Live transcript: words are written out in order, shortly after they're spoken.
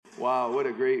Wow, what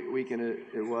a great weekend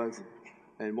it was.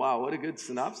 And wow, what a good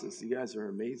synopsis. You guys are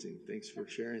amazing. Thanks for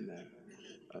sharing that.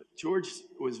 George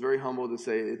was very humble to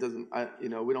say it doesn't,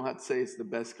 we don't have to say it's the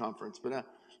best conference, but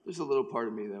there's a little part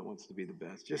of me that wants to be the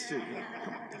best.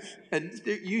 And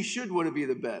you should want to be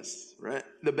the best, right?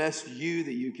 The best you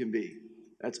that you can be.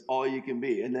 That's all you can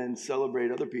be. And then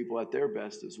celebrate other people at their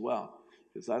best as well.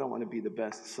 Because I don't want to be the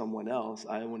best someone else.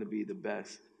 I want to be the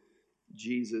best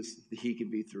Jesus he can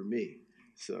be through me.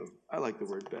 So I like the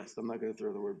word best. I'm not going to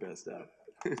throw the word best out.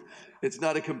 It's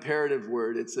not a comparative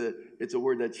word. It's a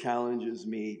word that challenges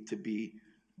me to be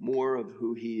more of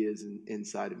who he is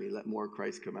inside of me. Let more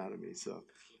Christ come out of me. So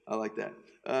I like that.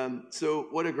 So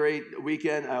what a great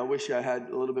weekend. I wish I had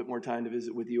a little bit more time to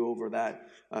visit with you over that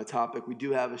topic. We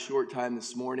do have a short time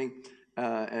this morning,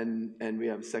 and we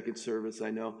have a second service,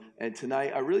 I know. And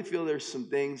tonight, I really feel there's some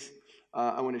things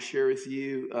I want to share with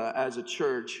you as a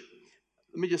church.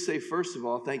 Let me just say, first of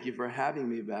all, thank you for having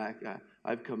me back.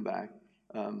 I've come back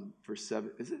for is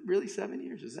it really 7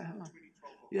 years? Is that how long?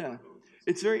 Yeah.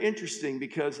 It's very interesting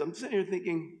because I'm sitting here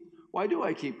thinking, why do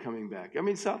I keep coming back? I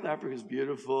mean, South Africa is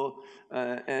beautiful,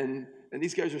 and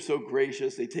these guys are so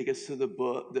gracious. They take us to the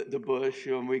bush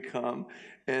when we come,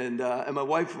 and my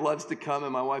wife loves to come,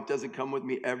 and my wife doesn't come with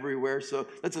me everywhere, so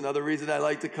that's another reason I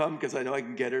like to come, because I know I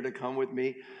can get her to come with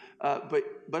me.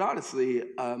 But honestly,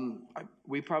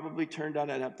 we probably turned down,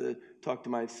 I'd have to talk to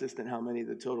my assistant how many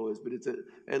the total is, but it's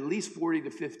at least 40 to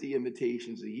 50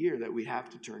 invitations a year that we have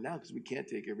to turn down because we can't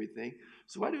take everything.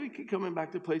 So why do we keep coming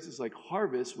back to places like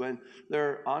Harvest when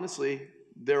there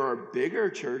are bigger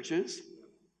churches?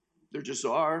 There just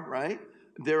are, right?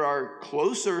 There are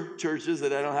closer churches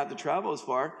that I don't have to travel as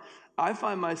far. I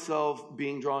find myself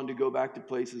being drawn to go back to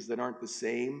places that aren't the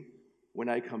same when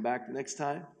I come back the next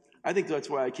time. I think that's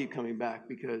why I keep coming back,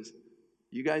 because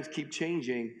you guys keep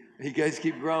changing, you guys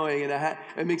keep growing, and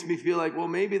it makes me feel like, well,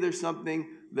 maybe there's something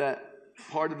that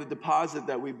part of the deposit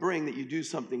that we bring that you do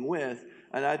something with,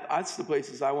 and that's the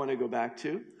places I want to go back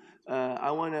to.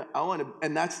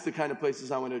 And that's the kind of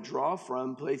places I want to draw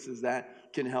from, places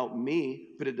that can help me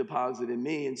put a deposit in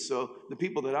me. And so the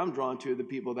people that I'm drawn to are the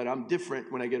people that I'm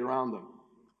different when I get around them.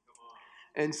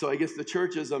 And so I guess the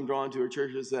churches I'm drawn to are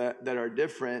churches that are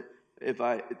different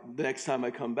the next time I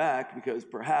come back, because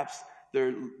perhaps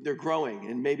they're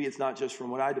growing, and maybe it's not just from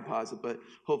what I deposit, but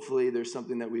hopefully there's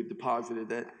something that we've deposited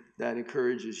that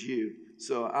encourages you.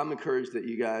 So I'm encouraged that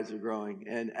you guys are growing,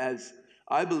 and as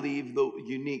I believe the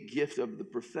unique gift of the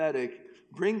prophetic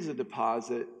brings a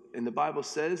deposit, and the Bible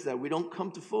says that we don't come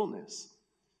to fullness,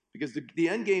 because the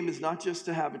end game is not just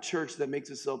to have a church that makes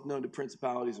itself known to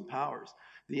principalities and powers.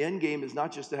 The end game is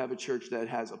not just to have a church that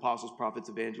has apostles, prophets,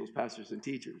 evangelists, pastors, and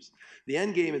teachers. The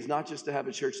end game is not just to have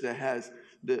a church that has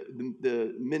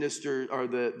the minister or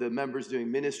the members doing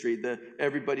ministry,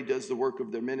 everybody does the work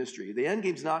of their ministry. The end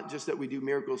game is not just that we do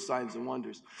miracles, signs, and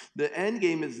wonders. The end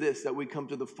game is this, that we come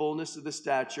to the fullness of the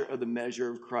stature of the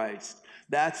measure of Christ.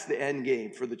 That's the end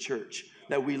game for the church,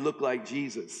 that we look like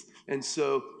Jesus. And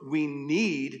so we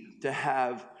need to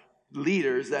have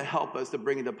leaders that help us to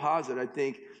bring a deposit, I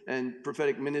think, and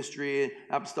prophetic ministry,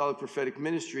 apostolic prophetic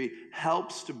ministry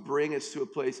helps to bring us to a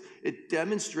place. It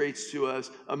demonstrates to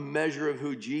us a measure of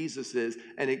who Jesus is,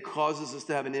 and it causes us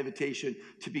to have an invitation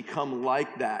to become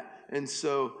like that. And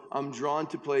so I'm drawn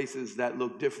to places that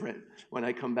look different when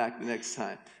I come back the next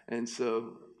time. And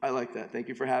so I like that. Thank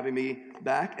you for having me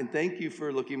back, and thank you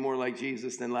for looking more like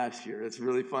Jesus than last year. It's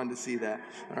really fun to see that,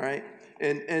 all right?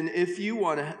 And if you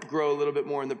want to grow a little bit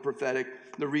more in the prophetic,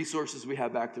 the resources we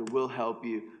have back there will help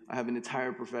you. I have an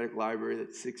entire prophetic library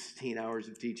that's 16 hours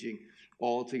of teaching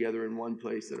all together in one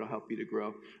place that'll help you to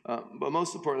grow. But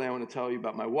most importantly, I want to tell you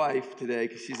about my wife today,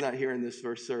 because she's not here in this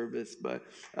first service, but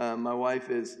my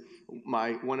wife is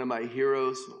one of my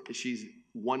heroes. She's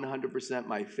 100%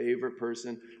 my favorite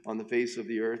person on the face of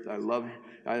the earth. I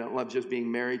don't love just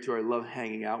being married to her. I love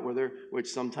hanging out with her, which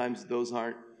sometimes those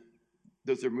are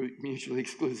mutually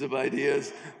exclusive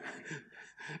ideas.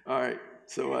 All right.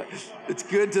 So it's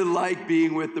good to like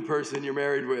being with the person you're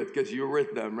married with, because you're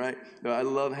with them, right? I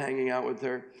love hanging out with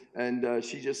her, and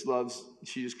she just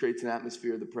creates an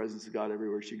atmosphere of the presence of God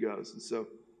everywhere she goes. And so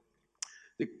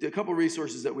the couple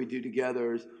resources that we do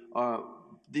together,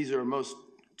 these are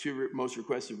two most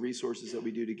requested resources that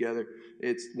we do together.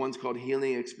 One's called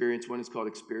Healing Experience, one is called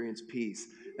Experience Peace.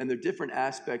 And they're different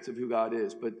aspects of who God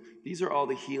is, but these are all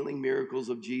the healing miracles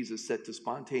of Jesus set to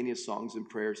spontaneous songs and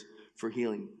prayers for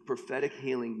healing, prophetic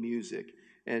healing music.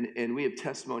 And we have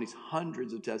testimonies,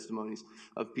 hundreds of testimonies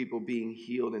of people being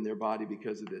healed in their body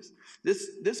because of this.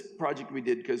 This project we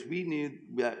did because we knew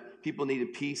that people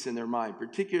needed peace in their mind,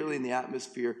 particularly in the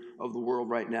atmosphere of the world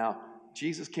right now.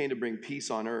 Jesus came to bring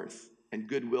peace on earth and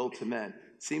goodwill to men.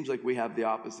 It seems like we have the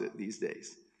opposite these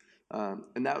days.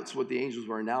 And that's what the angels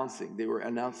were announcing. They were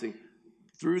announcing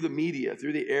through the media,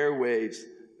 through the airwaves,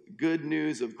 good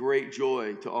news of great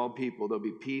joy to all people. There'll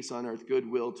be peace on earth,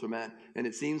 goodwill to men. And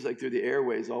it seems like through the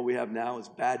airways, all we have now is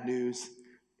bad news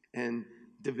and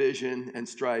division and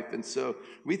strife. And so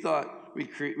we thought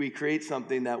we create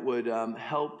something that would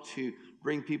help to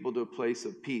bring people to a place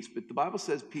of peace. But the Bible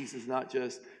says peace is not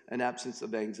just an absence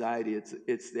of anxiety.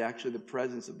 It's actually the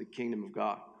presence of the kingdom of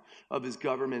God. Of his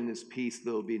government and his peace,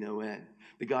 there will be no end.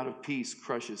 The God of peace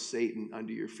crushes Satan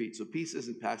under your feet. So peace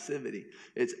isn't passivity.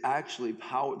 It's actually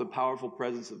the powerful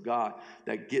presence of God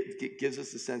that gives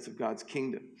us a sense of God's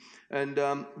kingdom. And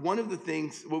one of the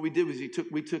things, what we did was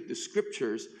we took the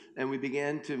scriptures and we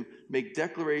began to make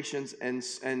declarations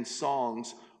and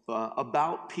songs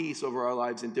about peace over our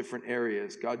lives in different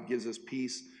areas. God gives us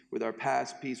peace with our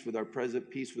past, peace with our present,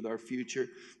 peace with our future.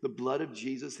 The blood of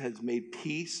Jesus has made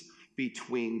peace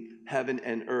between heaven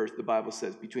and earth, the Bible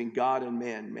says, between God and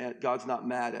man. God's not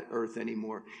mad at earth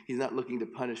anymore. He's not looking to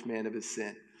punish man of his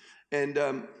sin. And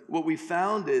what we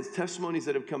found is testimonies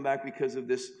that have come back because of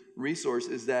this resource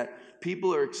is that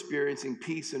people are experiencing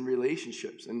peace in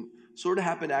relationships. And sort of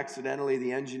happened accidentally.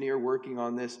 The engineer working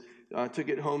on this took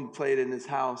it home, played it in his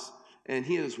house, and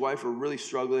he and his wife were really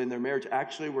struggling in their marriage.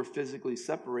 Actually, were physically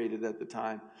separated at the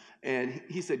time. And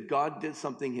he said God did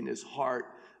something in his heart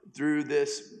through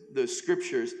the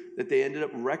scriptures that they ended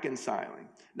up reconciling.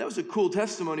 And that was a cool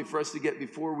testimony for us to get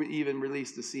before we even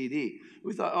released the CD.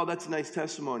 We thought, oh, that's a nice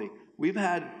testimony. We've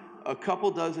had a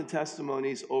couple dozen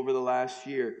testimonies over the last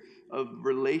year of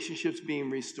relationships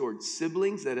being restored,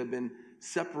 siblings that have been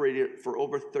separated for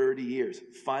over 30 years,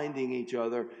 finding each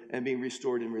other and being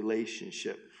restored in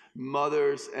relationship.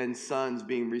 Mothers and sons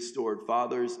being restored,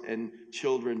 fathers and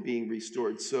children being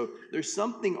restored. So there's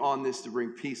something on this to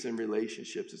bring peace in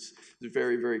relationships. It's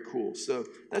very, very cool. So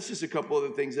that's just a couple of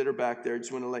the things that are back there. I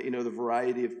just want to let you know the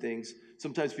variety of things.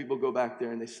 Sometimes people go back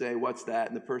there and they say, what's that?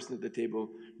 And the person at the table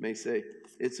may say,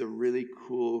 it's a really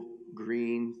cool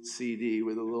green CD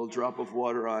with a little drop of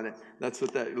water on it. That's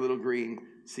what that little green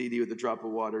CD with a drop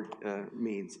of water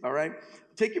means. All right?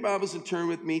 Take your Bibles and turn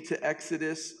with me to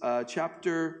Exodus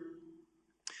chapter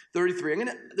 33.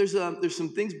 There's some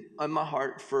things on my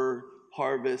heart for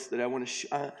Harvest that I want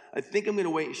to I think I'm going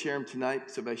to wait and share them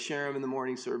tonight. So if I share them in the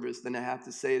morning service, then I have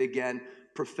to say it again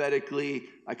prophetically.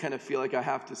 I kind of feel like I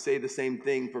have to say the same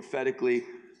thing prophetically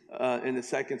in the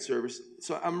second service.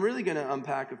 So I'm really going to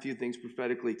unpack a few things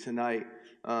prophetically tonight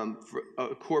for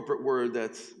a corporate word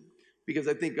because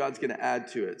I think God's going to add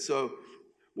to it. So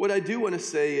what I do want to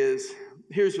say is,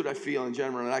 here's what I feel in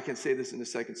general, and I can say this in the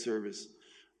second service.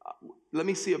 Let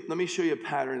me show you a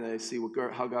pattern that I see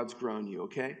how God's grown you,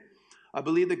 okay? I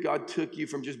believe that God took you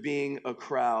from just being a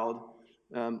crowd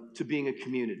to being a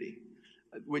community,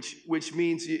 which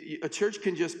means a church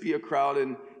can just be a crowd,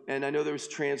 and I know there was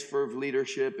transfer of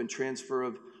leadership and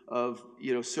transfer of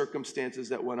circumstances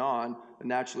that went on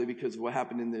naturally because of what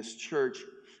happened in this church.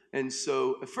 And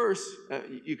so at first,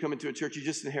 you come into a church, you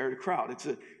just inherit a crowd.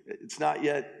 It's not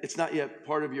yet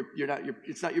part of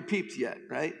it's not your peeps yet,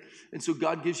 right? And so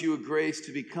God gives you a grace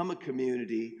to become a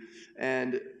community,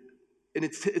 and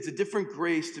it's a different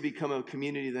grace to become a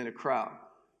community than a crowd.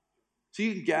 So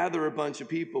you can gather a bunch of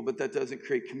people, but that doesn't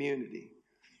create community.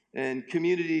 And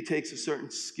community takes a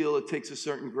certain skill, it takes a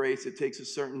certain grace, it takes a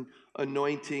certain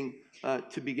anointing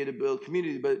to begin to build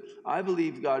community. But I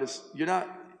believe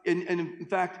and in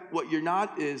fact, what you're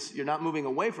not moving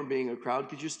away from being a crowd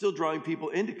because you're still drawing people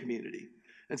into community.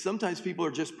 And sometimes people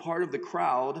are just part of the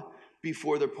crowd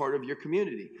before they're part of your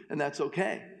community. And that's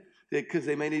okay because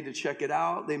they may need to check it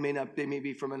out. They may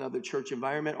be from another church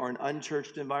environment or an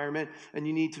unchurched environment. And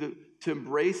you need to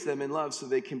embrace them in love so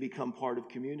they can become part of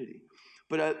community.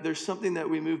 But there's something that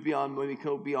we move beyond when we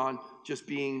go beyond just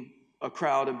being a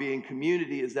crowd and being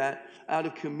community is that out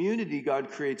of community, God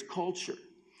creates culture.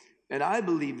 And I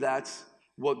believe that's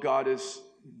what God is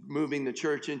moving the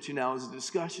church into now is a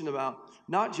discussion about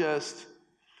not just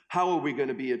how are we going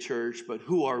to be a church, but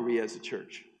who are we as a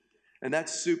church? And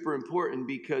that's super important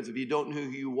because if you don't know who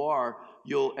you are,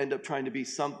 you'll end up trying to be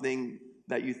something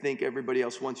that you think everybody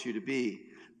else wants you to be.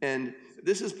 And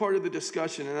this is part of the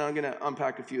discussion, and I'm going to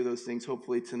unpack a few of those things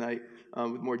hopefully tonight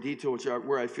with more detail,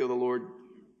 where I feel the Lord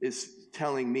is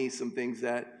telling me some things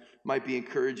that might be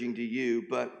encouraging to you.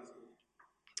 But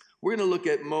we're going to look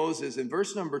at Moses in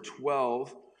verse number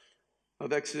 12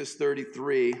 of Exodus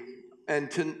 33. And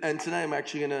tonight I'm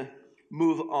actually going to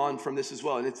move on from this as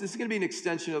well. And this is going to be an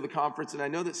extension of the conference. And I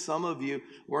know that some of you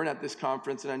weren't at this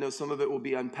conference, and I know some of it will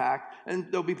be unpacked.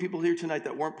 And there'll be people here tonight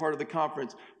that weren't part of the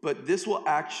conference. But this will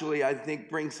actually, I think,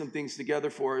 bring some things together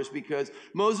for us, because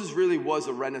Moses really was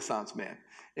a Renaissance man.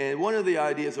 And one of the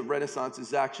ideas of Renaissance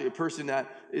is actually a person that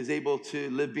is able to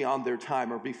live beyond their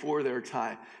time or before their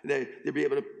time. They'll be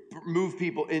able to move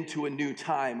people into a new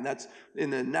time. And that's in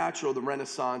the natural, the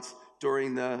Renaissance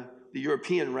during the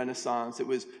European Renaissance. It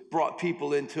was brought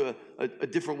people into a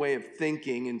different way of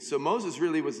thinking. And so Moses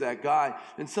really was that guy.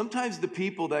 And sometimes the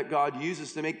people that God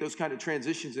uses to make those kind of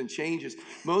transitions and changes,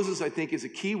 Moses, I think, is a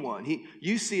key one.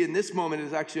 You see in this moment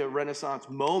is actually a Renaissance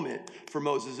moment for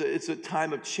Moses. It's a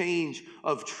time of change,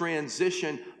 of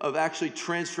transition, of actually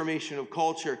transformation of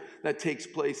culture that takes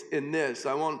place in this.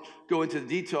 I won't go into the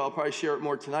detail. I'll probably share it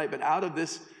more tonight. But out of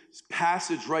this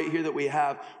passage right here that we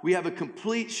have a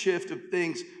complete shift of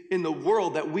things in the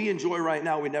world that we enjoy right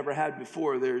now we never had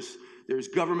before. There's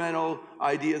governmental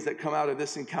ideas that come out of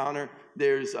this encounter.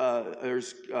 There's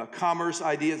commerce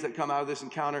ideas that come out of this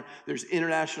encounter. There's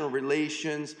international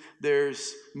relations.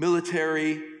 There's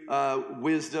military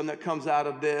wisdom that comes out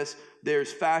of this.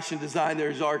 There's fashion design.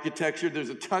 There's architecture.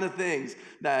 There's a ton of things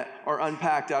that are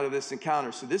unpacked out of this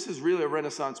encounter. So this is really a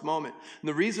Renaissance moment. And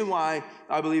the reason why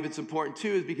I believe it's important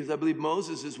too is because I believe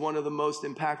Moses is one of the most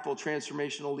impactful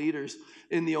transformational leaders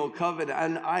in the Old Covenant.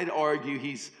 And I'd argue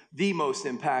he's the most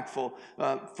impactful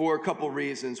for a couple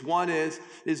reasons. One is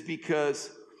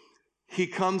because he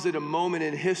comes at a moment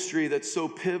in history that's so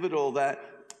pivotal that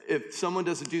if someone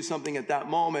doesn't do something at that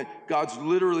moment, God's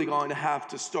literally going to have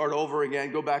to start over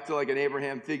again, go back to like an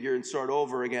Abraham figure and start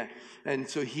over again. And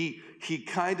so he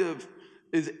kind of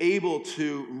is able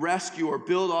to rescue or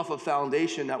build off a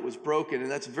foundation that was broken.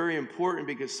 And that's very important,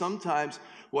 because sometimes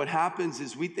what happens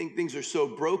is we think things are so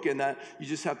broken that you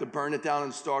just have to burn it down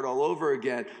and start all over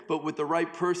again. But with the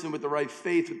right person, with the right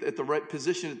faith, at the right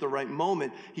position, at the right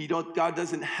moment, God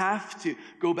doesn't have to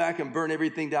go back and burn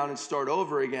everything down and start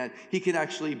over again. He can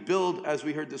actually build, as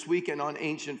we heard this weekend, on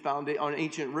ancient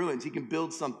ruins. He can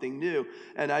build something new.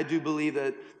 And I do believe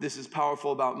that this is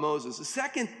powerful about Moses. The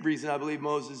second reason I believe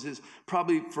Moses is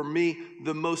probably, for me,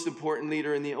 the most important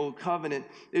leader in the Old Covenant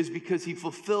is because he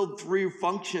fulfilled three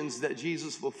functions that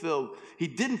Jesus fulfilled. He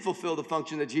didn't fulfill the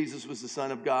function that Jesus was the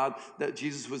Son of God, that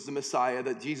Jesus was the Messiah,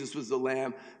 that Jesus was the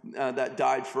Lamb that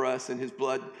died for us in his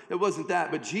blood. It wasn't that,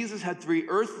 but Jesus had three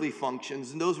earthly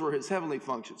functions, and those were his heavenly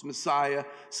functions. Messiah,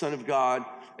 Son of God,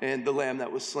 and the Lamb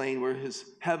that was slain were his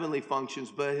heavenly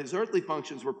functions, but his earthly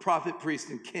functions were prophet, priest,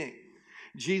 and king.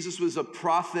 Jesus was a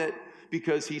prophet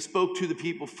because he spoke to the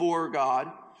people for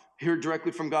God, heard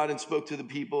directly from God and spoke to the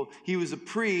people. He was a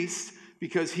priest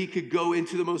because he could go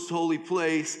into the most holy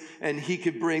place and he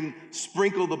could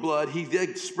sprinkle the blood. He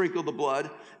did sprinkle the blood,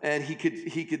 and he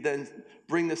could then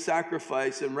bring the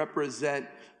sacrifice and represent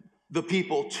the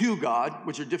people to God,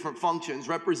 which are different functions.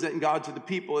 Representing God to the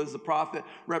people is the prophet.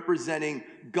 Representing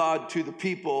God to the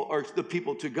people, or the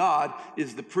people to God,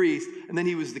 is the priest. And then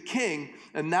he was the king,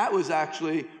 and that was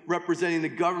actually representing the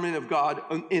government of God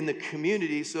in the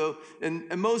community. So, and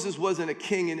Moses wasn't a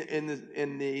king in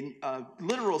the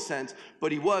literal sense,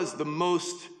 but he was the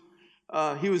most.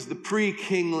 He was the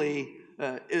pre-kingly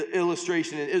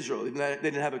illustration in Israel. They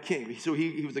didn't have a king. So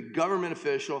he was a government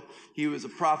official. He was a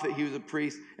prophet. He was a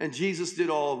priest. And Jesus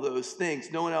did all of those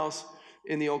things. No one else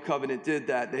in the Old Covenant did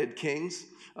that. They had kings,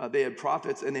 they had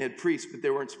prophets, and they had priests, but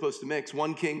they weren't supposed to mix.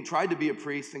 One king tried to be a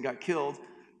priest and got killed.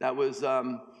 That was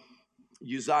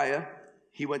Uzziah.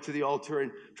 He went to the altar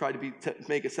and tried to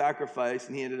make a sacrifice,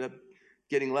 and he ended up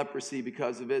getting leprosy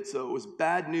because of it. So it was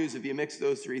bad news if you mix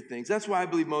those three things. That's why I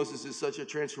believe Moses is such a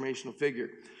transformational figure.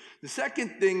 The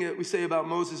second thing that we say about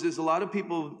Moses is a lot of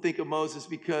people think of Moses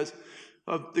because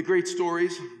of the great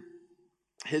stories,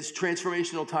 his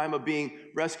transformational time of being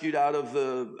rescued out of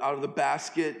the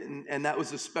basket, and that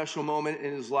was a special moment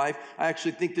in his life. I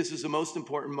actually think this is the most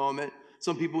important moment.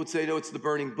 Some people would say, no, it's the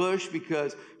burning bush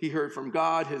because he heard from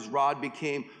God. His rod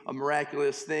became a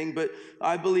miraculous thing. But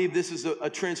I believe this is a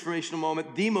transformational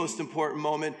moment, the most important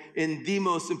moment in the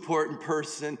most important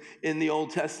person in the Old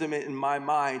Testament in my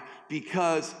mind,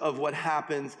 because of what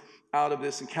happens out of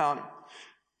this encounter.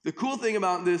 The cool thing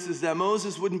about this is that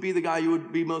Moses wouldn't be the guy you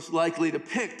would be most likely to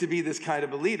pick to be this kind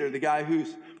of a leader, the guy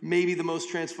who's maybe the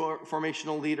most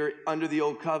transformational leader under the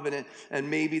Old Covenant, and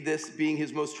maybe this being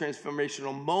his most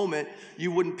transformational moment.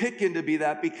 You wouldn't pick him to be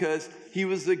that because he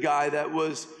was the guy that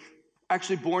was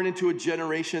actually born into a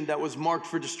generation that was marked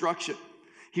for destruction.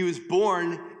 He was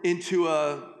born into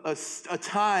a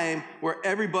time where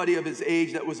everybody of his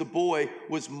age that was a boy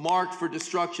was marked for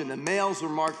destruction. The males were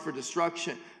marked for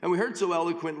destruction. And we heard so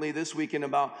eloquently this weekend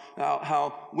about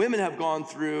how women have gone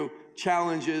through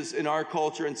challenges in our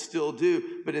culture and still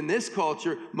do. But in this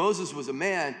culture, Moses was a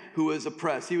man who was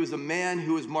oppressed. He was a man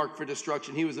who was marked for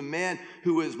destruction. He was a man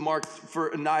who was marked for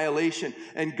annihilation.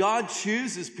 And God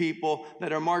chooses people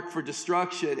that are marked for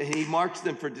destruction, and he marks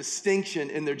them for distinction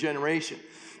in their generation.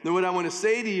 Now, what I want to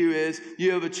say to you is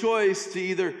you have a choice to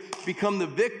either become the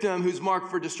victim who's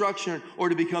marked for destruction or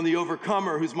to become the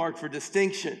overcomer who's marked for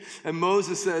distinction. And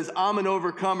Moses says, I'm an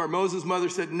overcomer. Moses' mother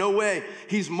said, no way.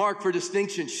 He's marked for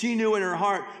distinction. She knew in her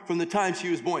heart from the time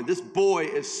she was born, this boy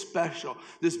is special.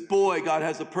 This boy, God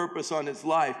has a purpose on his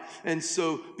life. And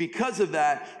so because of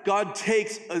that, God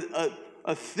takes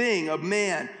a thing, a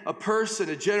man, a person,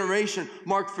 a generation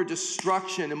marked for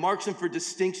destruction and marks them for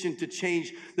distinction to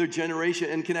change their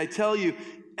generation. And can I tell you,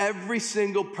 every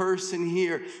single person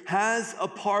here has a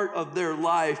part of their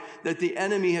life that the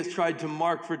enemy has tried to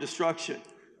mark for destruction.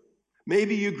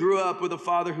 Maybe you grew up with a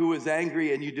father who was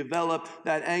angry and you developed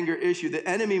that anger issue. The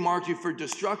enemy marked you for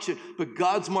destruction, but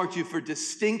God's marked you for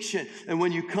distinction. And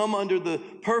when you come under the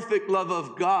perfect love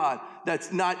of God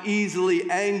that's not easily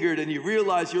angered and you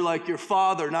realize you're like your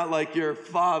father, not like your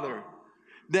father,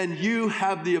 then you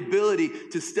have the ability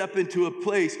to step into a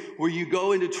place where you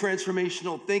go into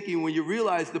transformational thinking, when you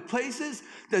realize the places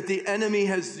that the enemy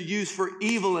has used for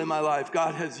evil in my life,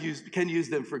 God can use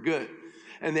them for good.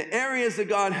 And the areas that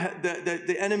that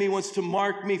the enemy wants to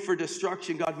mark me for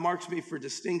destruction, God marks me for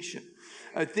distinction.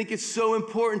 I think it's so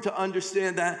important to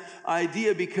understand that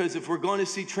idea, because if we're going to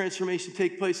see transformation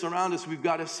take place around us, we've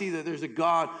got to see that there's a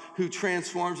God who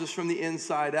transforms us from the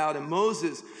inside out. And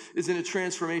Moses is in a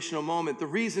transformational moment. The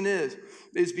reason is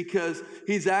because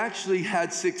he's actually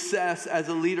had success as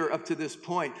a leader up to this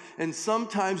point. And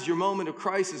sometimes your moment of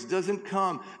crisis doesn't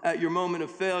come at your moment of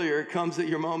failure. It comes at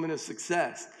your moment of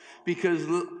success. Because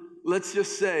let's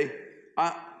just say,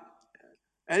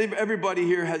 everybody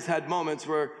here has had moments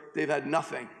where they've had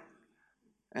nothing.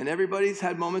 And everybody's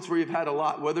had moments where you've had a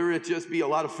lot, whether it just be a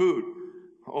lot of food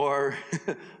or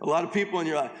a lot of people in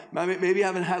your life. Maybe you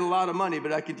haven't had a lot of money,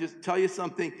 but I can just tell you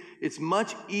something. It's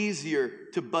much easier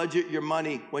to budget your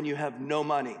money when you have no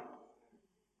money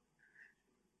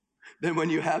than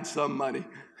when you have some money,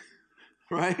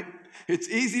 right? It's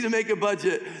easy to make a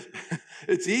budget.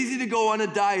 It's easy to go on a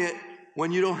diet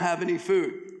when you don't have any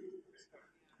food.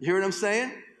 You hear what I'm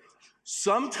saying?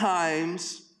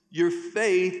 Sometimes your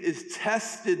faith is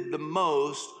tested the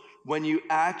most when you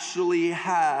actually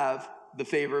have the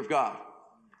favor of God.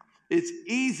 It's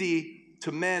easy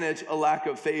to manage a lack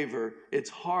of favor. It's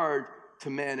hard to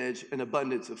manage an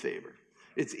abundance of favor.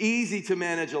 It's easy to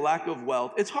manage a lack of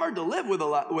wealth. It's hard to live with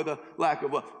a lack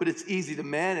of wealth, but it's easy to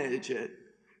manage it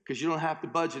because you don't have to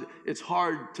budget. It's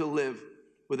hard to live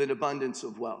with an abundance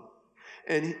of wealth.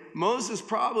 And Moses'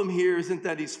 problem here isn't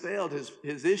that he's failed.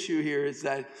 His issue here is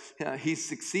that he's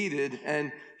succeeded,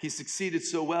 and he succeeded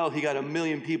so well, he got 1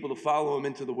 million people to follow him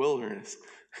into the wilderness.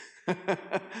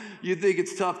 You think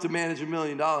it's tough to manage $1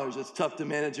 million. It's tough to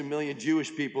manage 1 million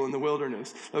Jewish people in the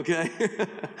wilderness, okay?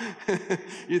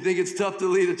 You think it's tough to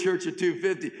lead a church of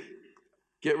 250.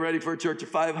 Get ready for a church of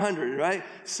 500, right?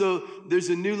 So there's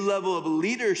a new level of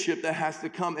leadership that has to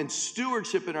come, and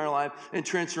stewardship in our life, and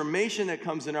transformation that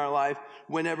comes in our life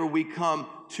whenever we come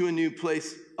to a new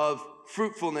place of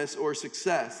fruitfulness or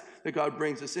success that God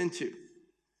brings us into.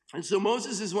 And so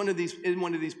Moses is in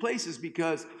one of these places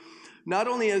because not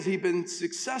only has he been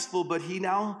successful, but he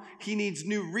needs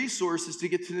new resources to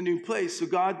get to the new place. So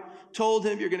God told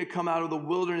him, you're going to come out of the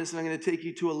wilderness and I'm going to take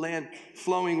you to a land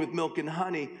flowing with milk and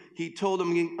honey. He told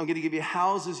him, I'm going to give you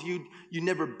houses you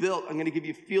never built. I'm going to give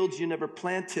you fields you never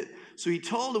planted. So he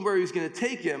told him where he was going to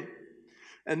take him.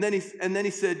 And then he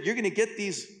said, you're going to get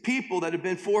these people that have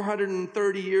been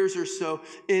 430 years or so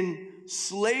in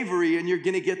slavery, and you're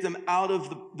going to get them out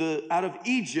of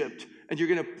Egypt, and you're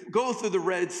going to go through the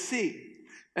Red Sea.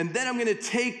 And then I'm going to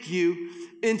take you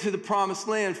into the promised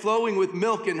land flowing with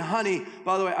milk and honey.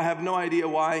 By the way, I have no idea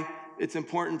why it's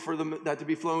important for that to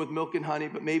be flowing with milk and honey,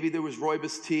 but maybe there was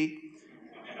rooibos tea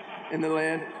in the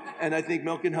land, and I think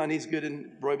milk and honey is good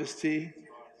in rooibos tea.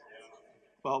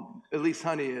 Well, at least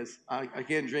honey is. I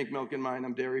can't drink milk in mine.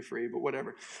 I'm dairy free, but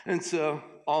whatever. And so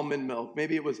almond milk.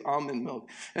 Maybe it was almond milk.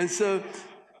 And so,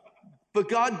 but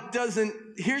God doesn't,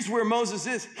 here's where Moses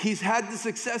is. He's had the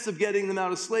success of getting them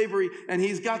out of slavery, and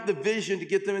he's got the vision to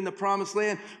get them in the promised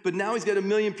land. But now he's got 1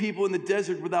 million people in the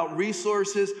desert without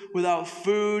resources, without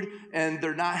food, and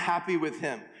they're not happy with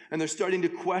him. And they're starting to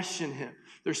question him.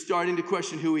 They're starting to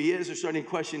question who he is. They're starting to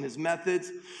question his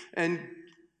methods. And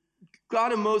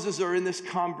God and Moses are in this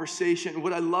conversation.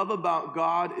 What I love about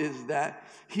God is that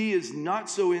he is not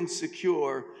so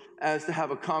insecure as to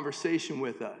have a conversation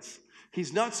with us.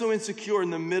 He's not so insecure in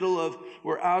the middle of,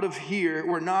 we're out of here,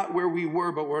 we're not where we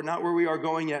were, but we're not where we are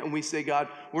going yet. And we say, God,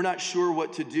 we're not sure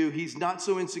what to do. He's not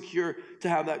so insecure to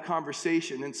have that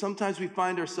conversation. And sometimes we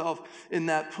find ourselves in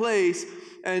that place,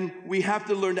 and we have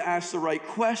to learn to ask the right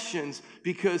questions,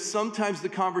 because sometimes the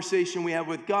conversation we have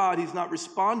with God, he's not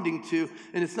responding to,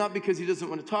 and it's not because he doesn't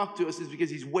want to talk to us, it's because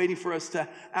he's waiting for us to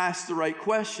ask the right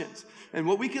questions. And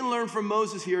what we can learn from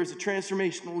Moses here as a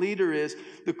transformational leader is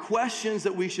the questions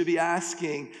that we should be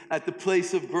asking at the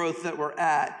place of growth that we're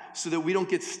at, so that we don't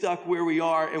get stuck where we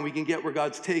are and we can get where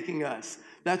God's taking us.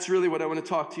 That's really what I want to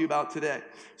talk to you about today.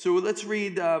 So let's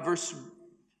read verse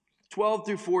 12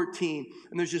 through 14,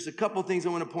 and there's just a couple things I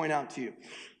want to point out to you.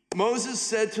 Moses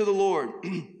said to the Lord,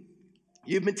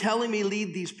 you've been telling me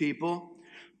lead these people,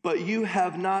 but you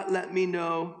have not let me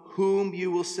know whom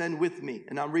you will send with me.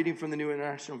 And I'm reading from the New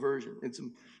International Version. It's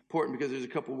important because there's a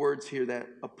couple words here that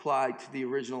apply to the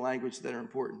original language that are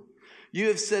important. You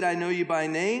have said, I know you by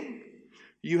name.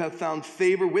 You have found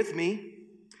favor with me.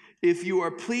 If you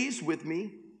are pleased with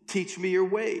me, teach me your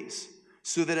ways,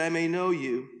 so that I may know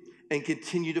you and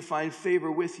continue to find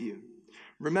favor with you.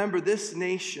 Remember, this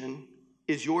nation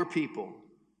is your people.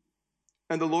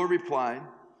 And the Lord replied,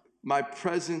 my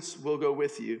presence will go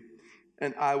with you,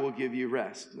 and I will give you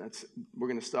rest. We're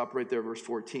going to stop right there, verse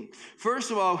 14.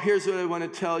 First of all, here's what I want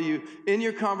to tell you. In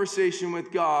your conversation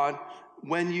with God,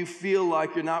 when you feel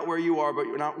like you're not where you are, but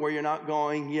you're not where you're not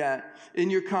going yet, in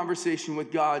your conversation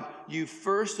with God, you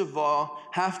first of all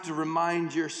have to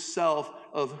remind yourself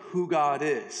of who God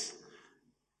is.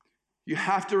 You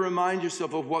have to remind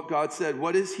yourself of what God said.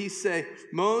 What does he say?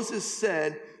 Moses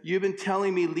said, you've been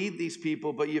telling me lead these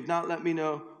people, but you've not let me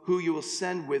know who you will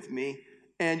send with me.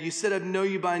 And you said, I know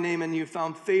you by name, and you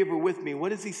found favor with me.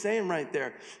 What is he saying right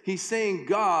there? He's saying,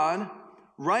 God,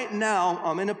 right now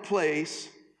I'm in a place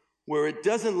where it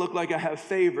doesn't look like I have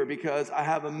favor, because I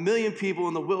have 1 million people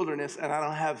in the wilderness and I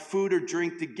don't have food or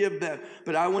drink to give them.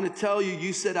 But I want to tell you,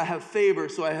 you said I have favor,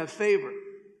 so I have favor.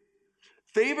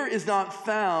 Favor is not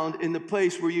found in the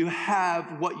place where you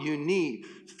have what you need.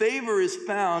 Favor is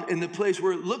found in the place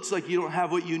where it looks like you don't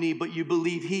have what you need, but you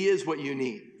believe he is what you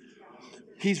need.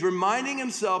 He's reminding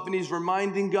himself, and he's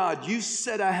reminding God, you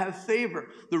said I have favor.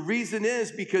 The reason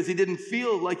is because he didn't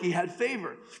feel like he had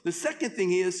favor. The second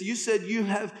thing is, you said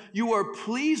you are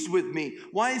pleased with me.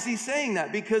 Why is he saying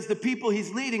that? Because the people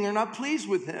he's leading are not pleased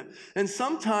with him. And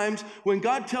sometimes when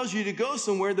God tells you to go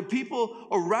somewhere, the people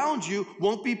around you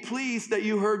won't be pleased that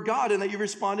you heard God and that you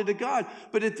responded to God.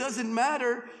 But it doesn't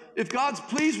matter. If God's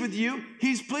pleased with you,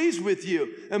 he's pleased with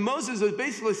you. And Moses is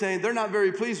basically saying, they're not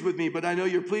very pleased with me, but I know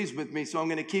you're pleased with me, so I'm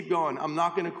going to keep going. I'm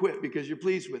not going to quit because you're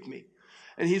pleased with me.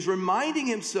 And he's reminding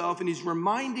himself, and he's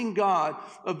reminding God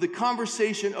of the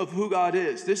conversation of who God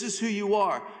is. This is who you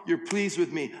are. You're pleased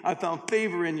with me. I found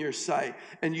favor in your sight.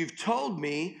 And you've told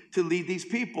me to lead these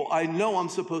people. I know I'm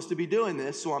supposed to be doing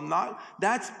this, so I'm not.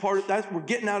 We're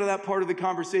getting out of that part of the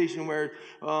conversation where,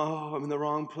 oh, I'm in the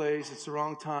wrong place. It's the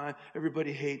wrong time.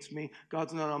 Everybody hates me.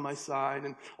 God's not on my side.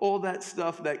 And all that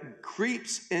stuff that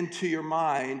creeps into your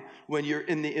mind when you're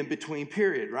in the in-between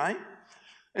period, right?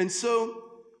 And so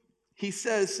he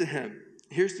says to him,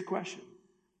 here's the question.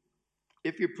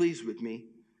 If you're pleased with me,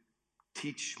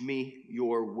 teach me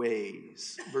your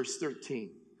ways. Verse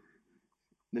 13,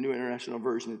 the New International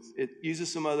Version. It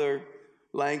uses some other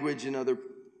language in other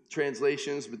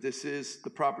translations, but this is the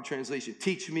proper translation.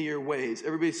 Teach me your ways.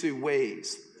 Everybody say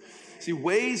ways. See,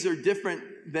 ways are different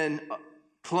than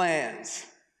plans.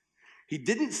 He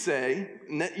didn't say,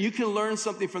 and that you can learn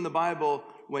something from the Bible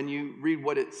when you read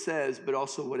what it says, but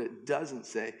also what it doesn't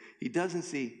say. He doesn't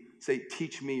say,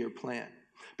 teach me your plan.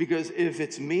 Because if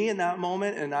it's me in that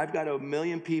moment and I've got 1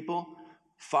 million people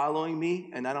following me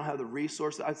and I don't have the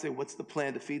resources, I'd say, what's the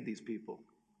plan to feed these people?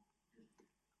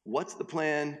 What's the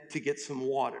plan to get some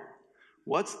water?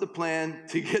 What's the plan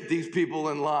to get these people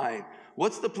in line?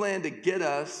 What's the plan to get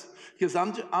us? Because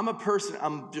I'm a person,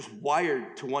 I'm just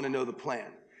wired to want to know the plan.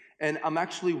 And I'm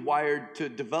actually wired to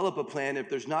develop a plan if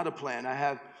there's not a plan.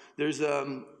 There's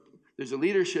a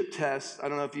leadership test. I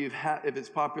don't know if it's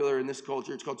popular in this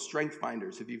culture. It's called Strength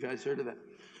Finders. Have you guys heard of that?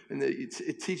 And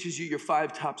it teaches you your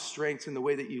 5 top strengths in the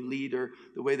way that you lead or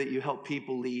the way that you help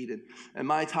people lead. And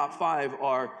my top 5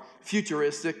 are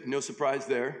futuristic, no surprise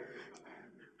there.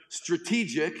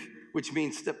 Strategic, which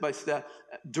means step by step.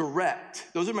 Direct.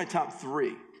 Those are my top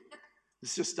 3.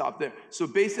 Let's just stop there. So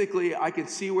basically, I can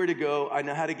see where to go, I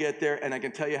know how to get there, and I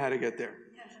can tell you how to get there.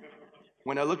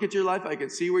 When I look at your life, I can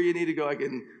see where you need to go, I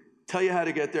can tell you how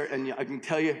to get there, and I can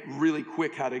tell you really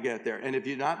quick how to get there. And if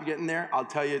you're not getting there, I'll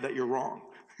tell you that you're wrong.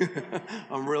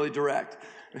 I'm really direct.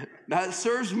 That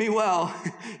serves me well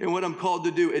in what I'm called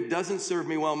to do. It doesn't serve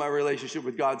me well in my relationship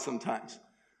with God sometimes,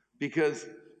 because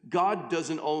God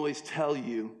doesn't always tell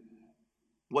you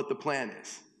what the plan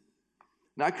is.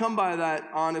 And I come by that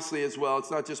honestly as well.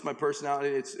 It's not just my personality.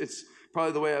 It's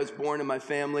probably the way I was born in my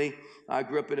family. I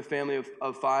grew up in a family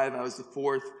of five. I was the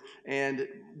fourth, and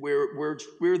we're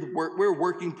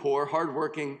working poor,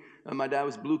 hardworking. My dad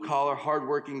was blue collar,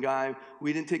 hardworking guy.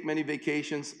 We didn't take many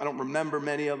vacations. I don't remember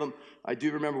many of them. I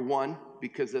do remember one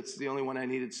because that's the only one I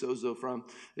needed sozo from.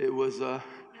 It was a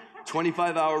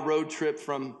 25-hour road trip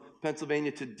from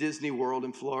Pennsylvania to Disney World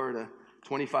in Florida.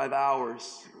 25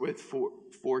 hours with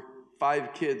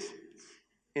five kids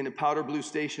in a powder blue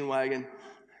station wagon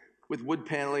with wood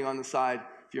paneling on the side.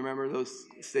 If you remember those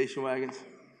station wagons,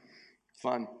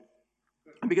 fun.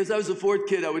 And because I was the fourth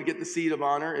kid, I would get the seat of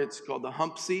honor. It's called the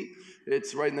hump seat.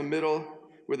 It's right in the middle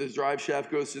where the drive shaft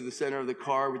goes through the center of the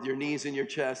car with your knees in your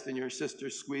chest and your sister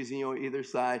squeezing you on either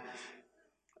side.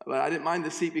 But I didn't mind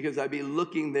the seat because I'd be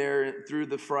looking there through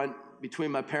the front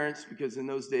between my parents, because in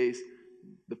those days,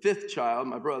 the fifth child,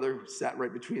 my brother, sat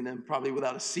right between them, probably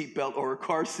without a seatbelt or a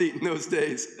car seat in those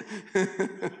days.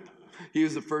 He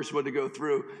was the first one to go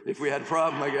through if we had a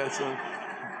problem, I guess. So.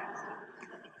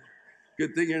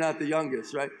 Good thing you're not the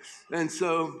youngest, right? And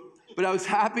so, but I was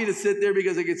happy to sit there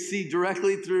because I could see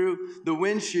directly through the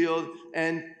windshield.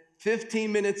 And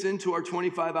 15 minutes into our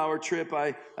 25-hour trip,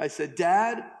 I said,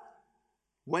 Dad,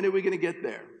 when are we going to get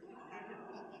there?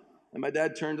 And my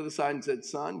dad turned to the side and said,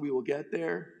 son, we will get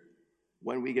there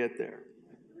when we get there.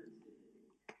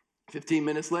 15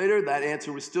 minutes later, that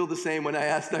answer was still the same when I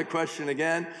asked that question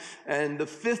again. And the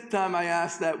fifth time I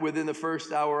asked that within the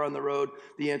first hour on the road,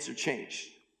 the answer changed.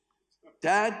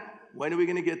 Dad, when are we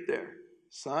going to get there?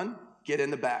 Son, get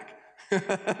in the back.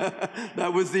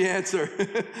 That was the answer.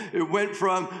 It went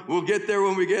from, we'll get there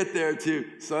when we get there,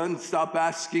 to, son, stop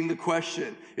asking the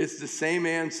question. It's the same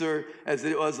answer as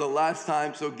it was the last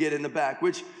time, so get in the back.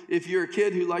 Which, if you're a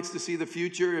kid who likes to see the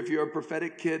future, if you're a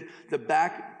prophetic kid, the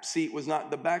back seat was not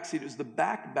the back seat, it was the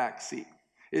back seat.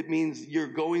 It means you're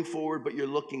going forward, but you're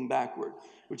looking backward,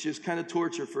 which is kind of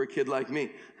torture for a kid like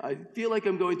me. I feel like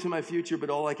I'm going to my future, but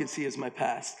all I can see is my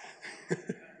past.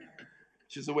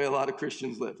 Which is the way a lot of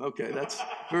Christians live. Okay, that's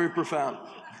very profound.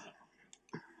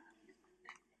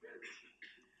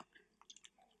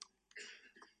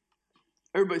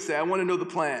 Everybody say, I want to know the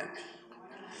plan.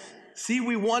 See,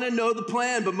 we want to know the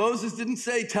plan, but Moses didn't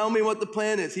say, tell me what the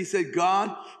plan is. He said,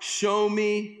 God, show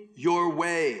me your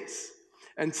ways.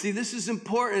 And see, this is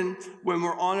important when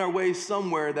we're on our way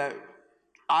somewhere that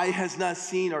eye has not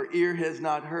seen, or ear has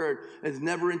not heard, has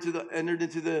never entered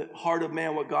into the heart of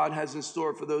man what God has in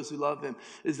store for those who love him,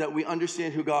 is that we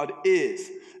understand who God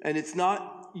is. And it's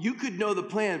not, you could know the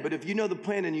plan, but if you know the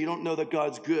plan and you don't know that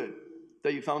God's good,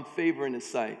 that you found favor in his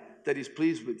sight, that he's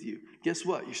pleased with you, guess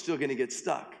what? You're still going to get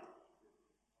stuck.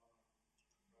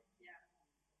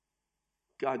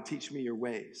 God, teach me your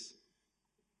ways.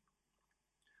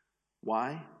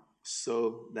 Why?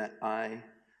 So that I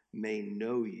may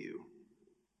know you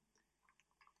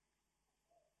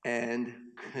and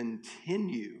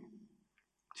continue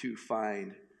to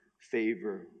find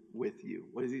favor with you.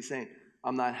 What is he saying?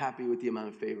 I'm not happy with the amount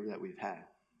of favor that we've had.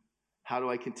 How do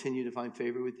I continue to find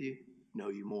favor with you? Know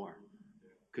you more.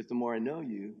 Because the more I know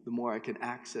you, the more I can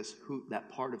access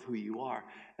that part of who you are,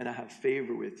 and I have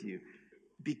favor with you.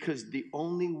 Because the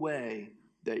only way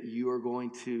that you are going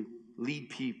to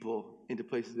lead people into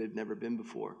places they've never been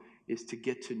before is to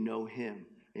get to know him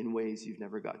in ways you've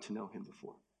never got to know him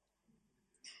before.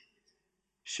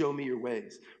 Show me your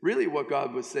ways. Really what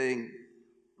God was saying,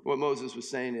 what Moses was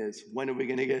saying is, when are we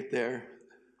going to get there?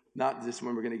 Not just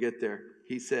when we're going to get there.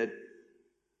 He said,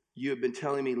 you have been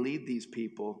telling me lead these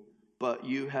people, but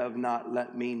you have not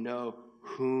let me know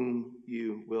whom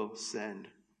you will send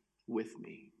with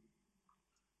me.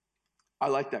 I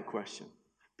like that question,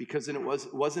 because then it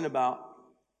wasn't about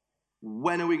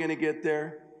when are we going to get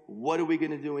there, what are we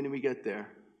going to do when we get there,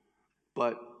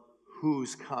 but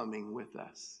who's coming with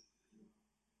us.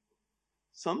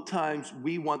 Sometimes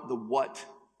we want the what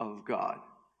of God.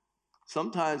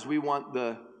 Sometimes we want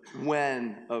the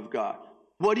when of God.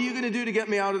 What are you going to do to get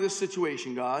me out of this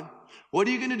situation, God? What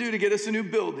are you going to do to get us a new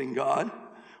building, God?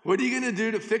 What are you going to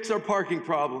do to fix our parking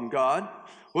problem, God?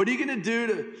 What are you going to do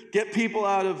to get people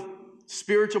out of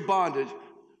spiritual bondage?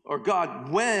 Or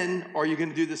God, when are you going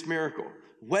to do this miracle?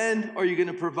 When are you going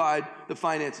to provide the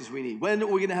finances we need? When are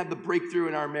we going to have the breakthrough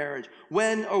in our marriage?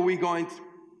 When are we going to,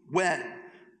 when?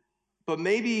 But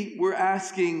maybe we're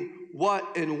asking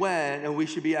what and when, and we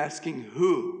should be asking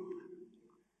who.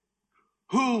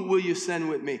 Who will you send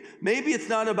with me? Maybe it's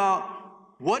not about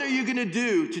what are you going to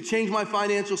do to change my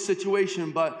financial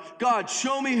situation, but God,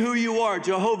 show me who you are,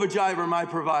 Jehovah Jireh, my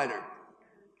provider.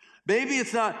 Maybe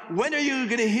it's not when are you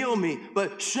going to heal me,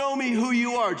 but show me who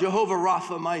you are, Jehovah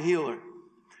Rapha, my healer.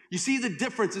 You see the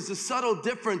difference. It's a subtle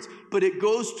difference, but it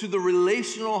goes to the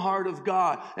relational heart of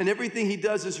God. And everything he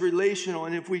does is relational.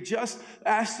 And if we just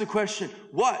ask the question,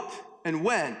 what and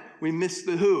when, we miss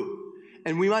the who.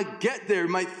 And we might get there,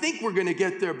 might think we're going to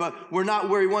get there, but we're not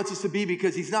where he wants us to be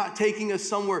because he's not taking us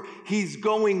somewhere. He's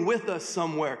going with us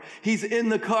somewhere. He's in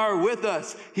the car with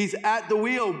us. He's at the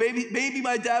wheel. Baby,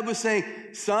 my dad was saying,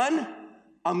 son,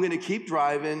 I'm going to keep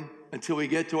driving until we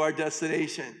get to our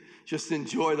destination. Just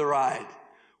enjoy the ride.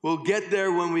 We'll get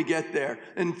there when we get there.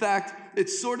 In fact,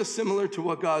 it's sort of similar to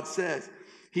what God says.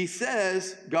 He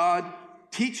says, God,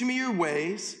 teach me your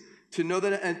ways to know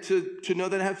that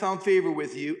I have found favor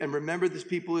with you. And remember, this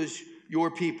people is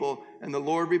your people. And the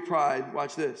Lord replied,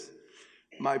 watch this,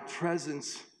 my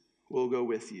presence will go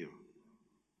with you,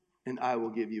 and I will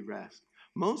give you rest.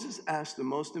 Moses asked the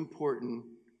most important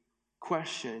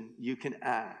question you can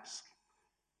ask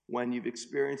when you've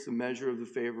experienced the measure of the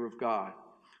favor of God,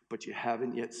 but you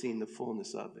haven't yet seen the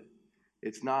fullness of it.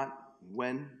 It's not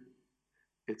when,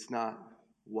 it's not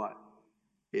what,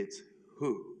 it's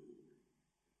who.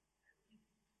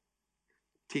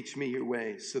 Teach me your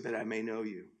ways so that I may know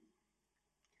you.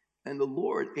 And the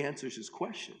Lord answers his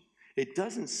question. It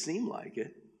doesn't seem like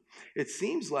it. It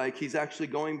seems like he's actually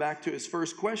going back to his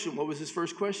first question. What was his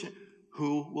first question?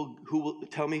 Who will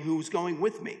tell me who's going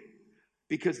with me?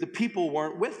 Because the people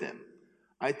weren't with him.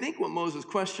 I think what Moses'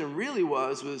 question really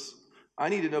was, I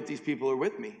need to know if these people are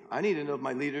with me. I need to know if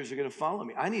my leaders are going to follow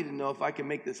me. I need to know if I can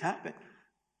make this happen.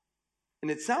 And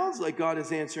it sounds like God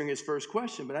is answering his first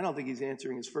question, but I don't think he's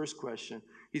answering his first question.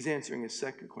 He's answering his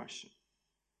second question.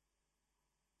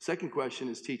 Second question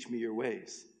is, teach me your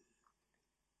ways.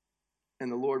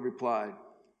 And the Lord replied,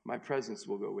 my presence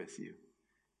will go with you,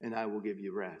 and I will give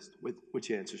you rest, which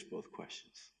answers both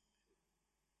questions.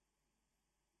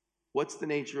 What's the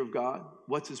nature of God?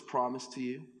 What's his promise to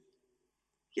you?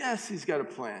 Yes, he's got a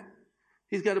plan.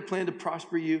 He's got a plan to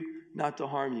prosper you, not to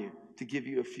harm you, to give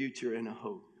you a future and a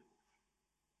hope.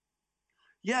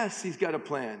 Yes, he's got a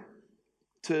plan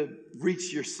to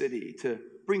reach your city, to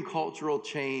bring cultural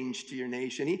change to your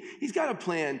nation. He's got a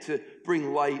plan to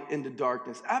bring light into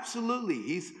darkness.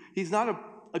 Absolutely. He's not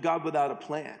a God without a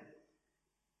plan.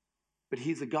 But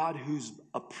he's a God who's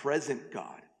a present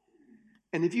God.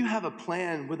 And if you have a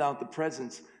plan without the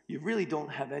presence, you really don't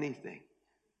have anything.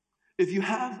 If you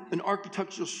have an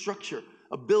architectural structure,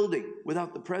 a building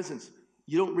without the presence,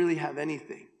 you don't really have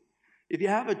anything. If you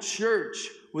have a church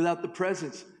without the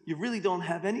presence, you really don't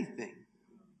have anything.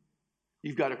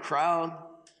 You've got a crowd,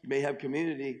 you may have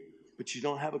community, but you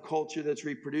don't have a culture that's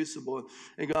reproducible.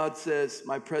 And God says,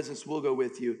 my presence will go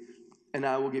with you, and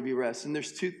I will give you rest. And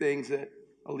there's two things that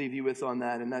I'll leave you with on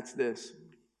that, and that's this.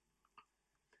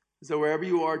 So wherever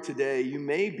you are today, you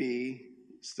may be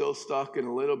still stuck in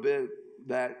a little bit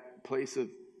that place of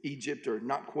Egypt, or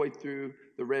not quite through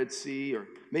the Red Sea, or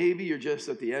maybe you're just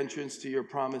at the entrance to your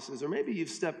promises, or maybe you've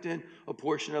stepped in a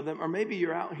portion of them, or maybe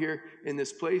you're out here in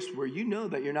this place where you know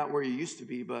that you're not where you used to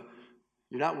be, but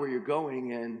you're not where you're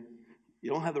going, and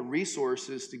you don't have the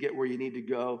resources to get where you need to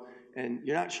go, and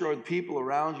you're not sure the people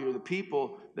around you or the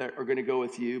people that are going to go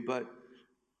with you, but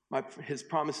his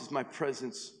promise is my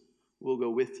presence will go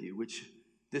with you, which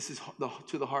this is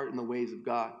to the heart and the ways of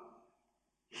God.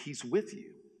 He's with you.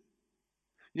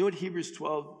 You know what Hebrews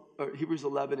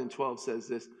 11 and 12 says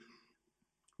this?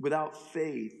 Without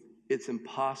faith, it's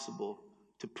impossible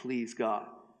to please God.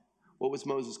 What was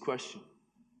Moses' question?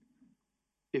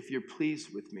 If you're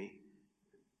pleased with me,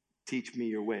 teach me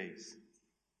your ways.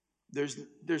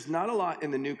 There's not a lot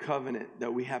in the new covenant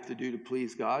that we have to do to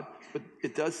please God, but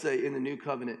it does say in the new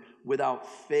covenant, without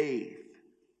faith,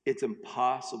 it's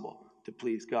impossible to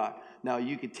please God. Now,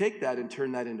 you could take that and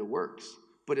turn that into works,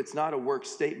 but it's not a work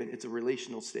statement, it's a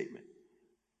relational statement.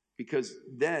 Because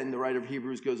then the writer of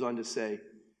Hebrews goes on to say,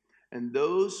 and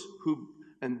those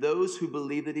who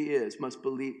believe that he is must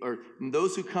believe, or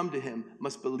those who come to him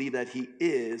must believe that he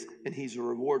is, and he's a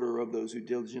rewarder of those who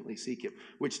diligently seek him,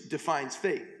 which defines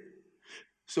faith.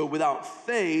 So without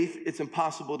faith, it's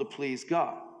impossible to please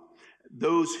God.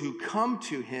 Those who come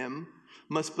to him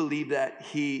must believe that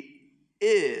he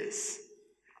is,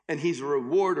 and he's a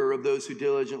rewarder of those who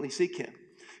diligently seek him.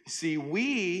 See,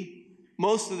 we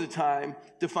most of the time,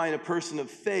 define a person of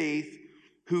faith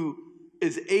who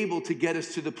is able to get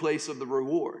us to the place of the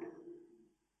reward.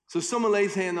 So if someone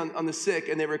lays hand on the sick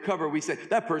and they recover, we say,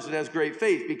 that person has great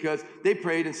faith because they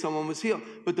prayed and someone was healed.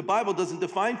 But the Bible doesn't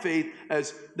define faith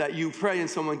as that you pray and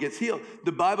someone gets healed.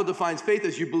 The Bible defines faith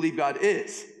as you believe God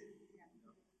is.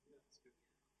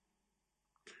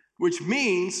 Which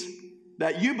means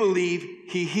that you believe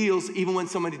he heals even when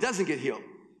somebody doesn't get healed.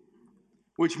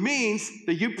 Which means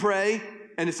that you pray,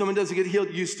 and if someone doesn't get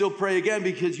healed, you still pray again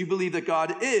because you believe that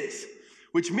God is.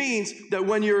 Which means that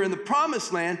when you're in the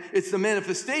promised land, it's the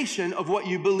manifestation of what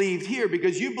you believed here,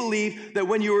 because you believe that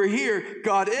when you were here,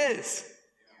 God is.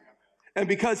 And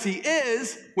because he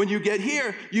is, when you get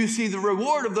here, you see the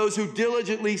reward of those who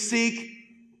diligently seek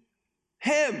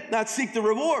him, not seek the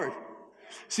reward.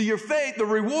 See, your faith, the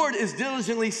reward is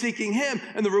diligently seeking him,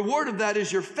 and the reward of that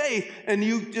is your faith, and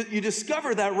you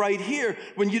discover that right here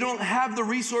when you don't have the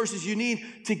resources you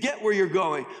need to get where you're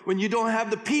going, when you don't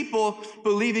have the people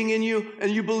believing in you,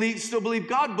 and you still believe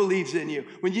God believes in you,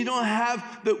 when you don't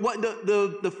have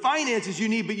the finances you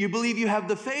need, but you believe you have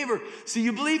the favor. See,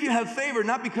 you believe you have favor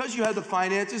not because you have the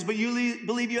finances, but you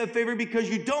believe you have favor because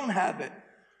you don't have it.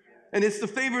 And it's the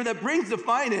favor that brings the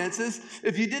finances.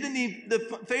 If you didn't need the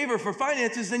favor for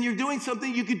finances, then you're doing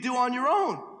something you could do on your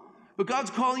own. But God's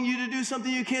calling you to do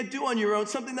something you can't do on your own,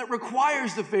 something that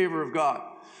requires the favor of God.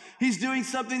 He's doing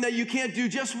something that you can't do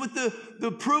just with the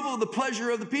approval, the pleasure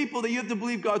of the people, that you have to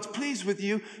believe God's pleased with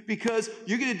you, because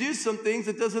you're going to do some things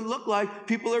that doesn't look like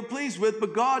people are pleased with,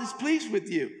 but God is pleased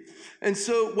with you. And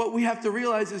so what we have to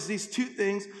realize is these two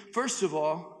things. First of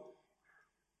all,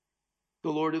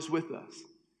 the Lord is with us.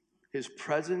 His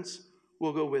presence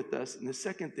will go with us. And the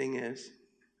second thing is,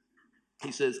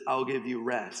 he says, I'll give you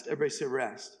rest. Everybody say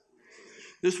rest.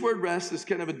 This word rest is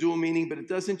kind of a dual meaning, but it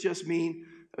doesn't just mean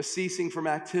a ceasing from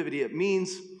activity. It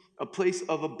means a place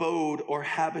of abode or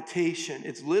habitation.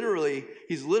 He's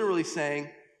literally saying,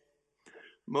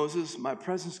 Moses, my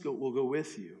presence will go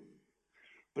with you.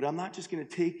 But I'm not just going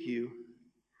to take you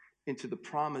into the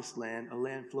promised land, a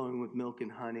land flowing with milk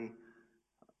and honey,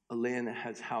 a land that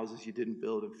has houses you didn't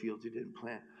build and fields you didn't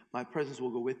plant. My presence will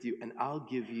go with you, and I'll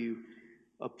give you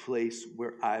a place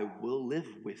where I will live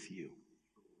with you.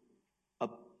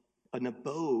 An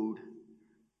abode.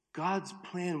 God's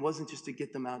plan wasn't just to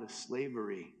get them out of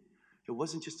slavery. It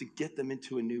wasn't just to get them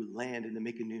into a new land and to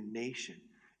make a new nation.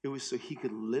 It was so he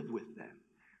could live with them,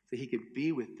 so he could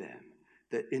be with them,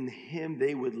 that in him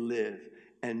they would live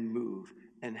and move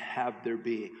and have their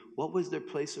being. What was their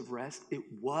place of rest? It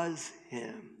was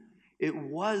him. It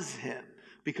was him.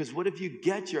 Because what if you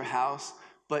get your house,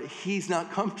 but he's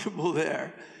not comfortable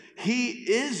there? He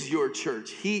is your church.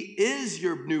 He is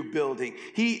your new building.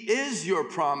 He is your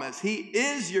promise. He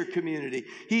is your community.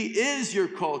 He is your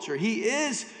culture. He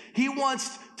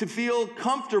wants to feel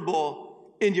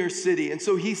comfortable in your city. And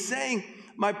so he's saying,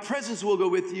 my presence will go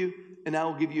with you, and I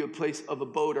will give you a place of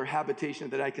abode or habitation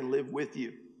that I can live with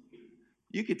you.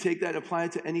 You could take that and apply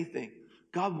it to anything.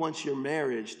 God wants your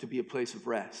marriage to be a place of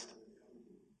rest.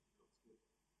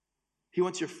 He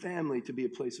wants your family to be a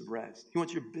place of rest. He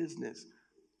wants your business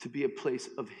to be a place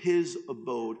of his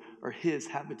abode or his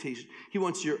habitation. He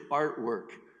wants your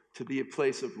artwork to be a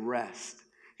place of rest.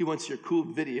 He wants your cool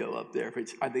video up there.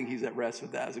 I think he's at rest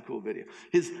with that as a cool video.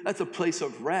 That's a place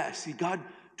of rest. See, God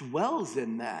dwells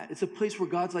in that. It's a place where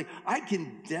God's like, I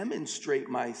can demonstrate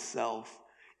myself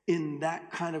in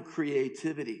that kind of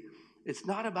creativity. It's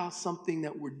not about something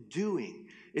that we're doing.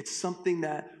 It's something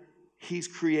that he's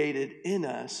created in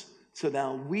us. So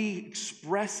now we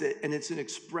express it, and it's an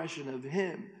expression of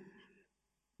him.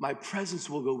 My presence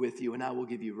will go with you, and I will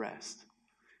give you rest.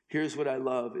 Here's what I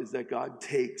love, is that God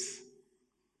takes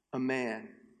a man.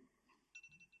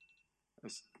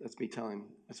 That's me telling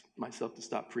myself to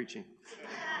stop preaching.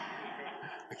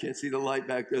 I can't see the light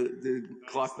back there, the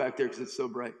clock back there, because it's so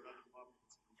bright.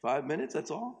 5 minutes,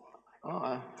 that's all?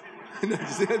 Oh,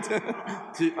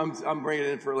 I'm bringing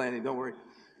it in for landing, don't worry.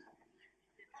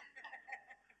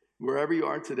 Wherever you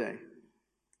are today,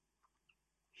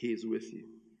 he is with you.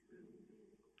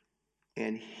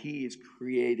 And he is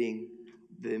creating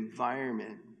the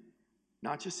environment,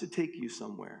 not just to take you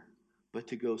somewhere, but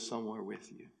to go somewhere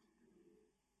with you.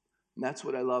 And that's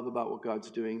what I love about what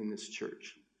God's doing in this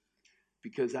church.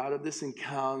 Because out of this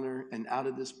encounter and out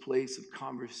of this place of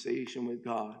conversation with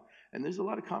God, and there's a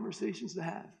lot of conversations to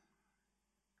have.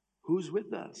 Who's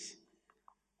with us?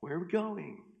 Where are we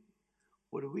going?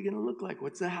 What are we going to look like?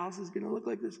 What's the house is going to look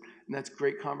like this? And that's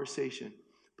great conversation.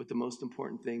 But the most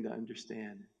important thing to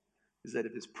understand is that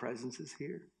if his presence is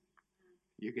here,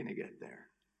 you're going to get there.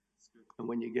 And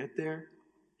when you get there,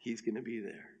 he's going to be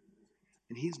there.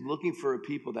 And he's looking for a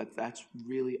people that's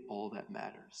really all that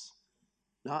matters.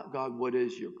 Not, God, what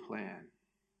is your plan?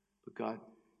 But God,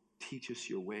 teach us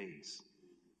your ways.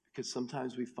 Because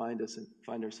sometimes we find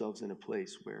ourselves in a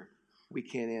place where we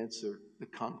can't answer the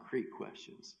concrete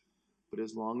questions. But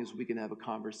as long as we can have a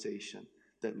conversation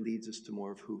that leads us to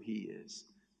more of who he is,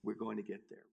 we're going to get there.